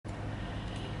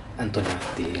Antonio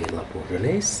at the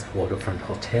Labourdonnais Waterfront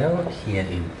Hotel here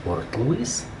in Port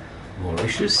Louis,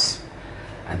 Mauritius,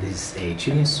 and this is a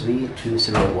Junior Suite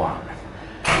 201.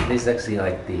 This is actually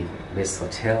like the best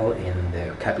hotel in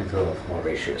the capital of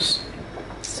Mauritius.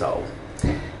 So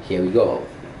here we go.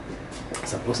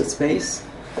 Some closet space,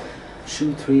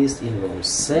 shoe trees, in-room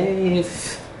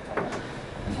safe,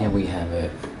 and here we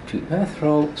have two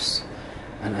bathrobes,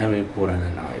 an ironing board and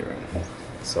an iron.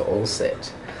 So all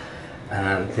set.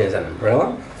 And there's an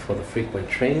umbrella for the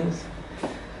frequent rains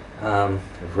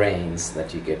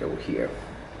that you get over here.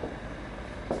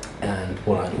 And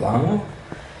what I love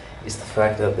is the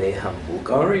fact that they have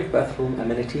Bulgari bathroom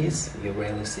amenities. You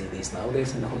rarely see these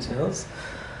nowadays in the hotels.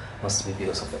 Must be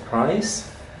because of the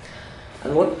price.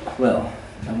 And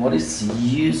what is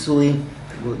usually,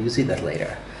 well, you see that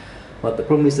later. But the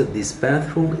problem is that this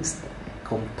bathroom is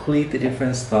completely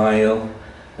different style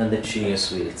than the Junior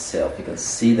Suite itself. You can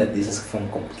see that this is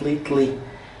from completely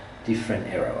different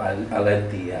era. I like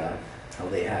the how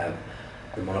they have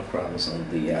the monograms on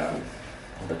the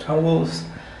towels,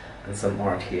 and some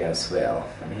art here as well.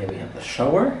 And here we have the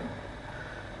shower,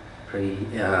 pretty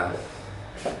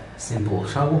simple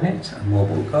shower head and more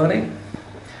Bulgari.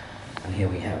 And here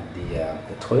we have the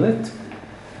toilet.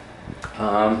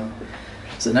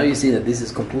 So now you see that this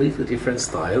is completely different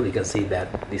style. You can see that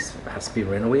this has been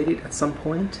renovated at some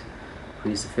point,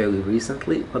 fairly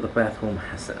recently, but the bathroom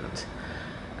hasn't.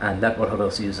 And that's what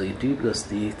hotels usually do, because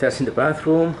the attaching the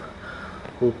bathroom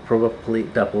will probably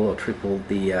double or triple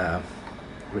the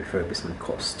refurbishment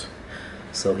cost.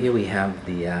 So here we have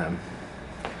the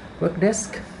work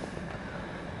desk,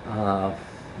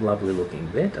 lovely looking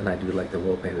bed, and I do like the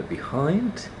wallpaper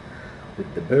behind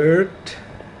with the bird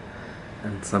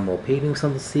and some more paintings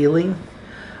on the ceiling.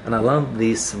 And I love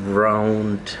this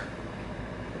round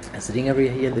sitting area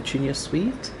here in the Junior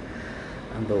Suite,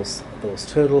 and those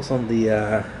turtles on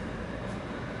the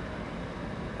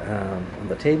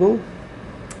table.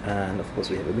 And of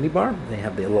course we have a minibar. They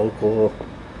have their local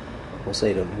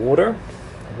Poseidon water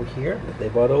over here with their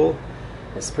bottle,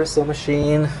 espresso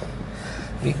machine.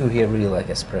 We do here really like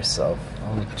espresso,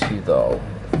 only two though.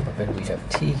 But then we have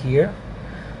tea here,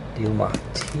 Dilmah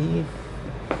tea.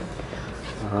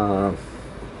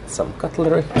 Some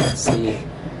cutlery, let's see,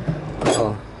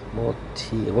 more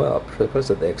tea. Well, because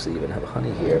they actually even have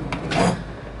honey here,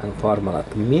 and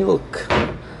Parmalat milk,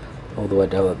 although I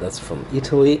doubt that that's from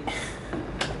Italy.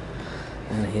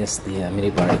 And here's the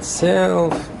minibar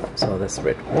itself. So that's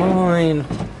red wine.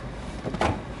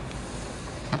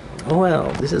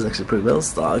 Well, this is actually pretty well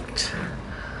stocked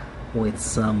with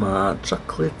some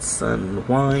chocolates and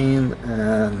wine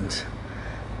and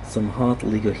some hot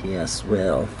liquor here as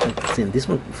well. I've seen this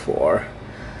one before.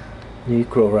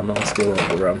 Nucro Ramon still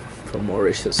from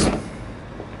Mauritius.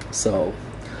 So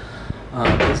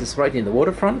this is right in the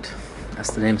waterfront, as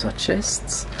the name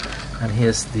suggests. And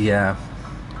here's the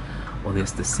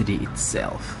there's the city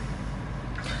itself.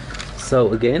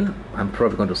 So again, I'm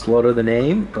probably going to slaughter the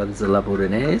name, but it's the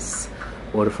Labourdonnais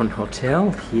Waterfront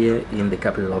Hotel here in the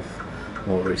capital of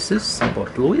Mauritius,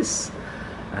 Port Louis.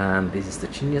 And this is the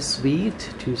Junior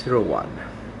Suite 201.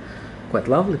 Quite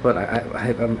lovely, but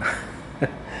I don't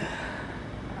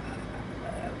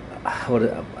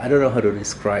know how to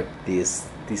describe this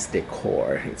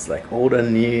decor. It's like old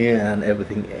and new and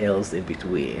everything else in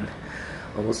between.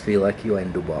 Almost feel like you're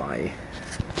in Dubai.